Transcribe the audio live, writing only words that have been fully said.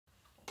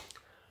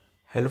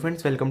Hello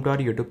friends, welcome to our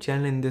YouTube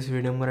channel. In this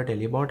video I'm going to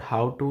tell you about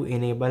how to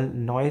enable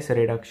noise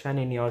reduction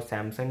in your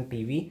Samsung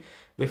TV.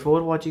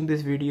 Before watching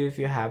this video, if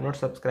you have not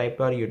subscribed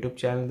to our YouTube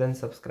channel, then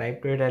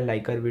subscribe to it and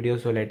like our video.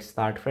 So let's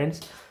start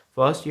friends.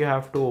 First you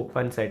have to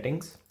open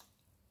settings.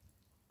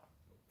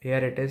 Here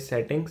it is,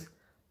 settings.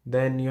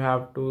 Then you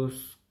have to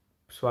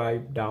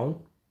swipe down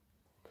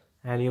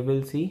and you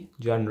will see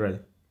general.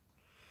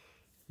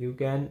 You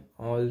can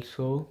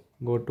also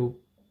go to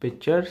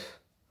pictures,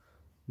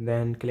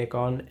 then click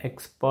on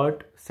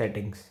expert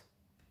settings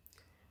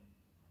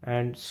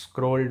and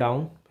scroll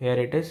down. Here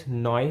it is,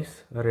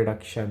 noise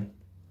reduction.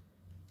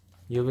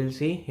 You will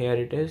see here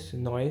it is,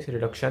 noise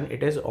reduction.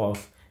 It is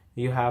off.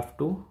 You have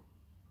to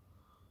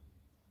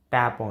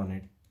tap on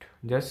it.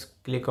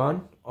 Just click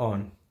on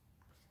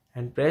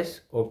and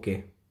press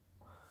OK,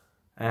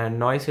 and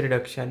noise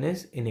reduction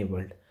is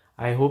enabled.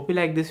 I hope you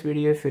like this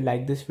video. If you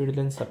like this video,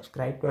 then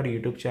subscribe to our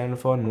YouTube channel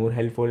for more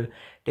helpful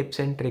tips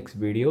and tricks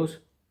videos.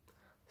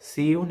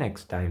 See you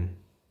next time.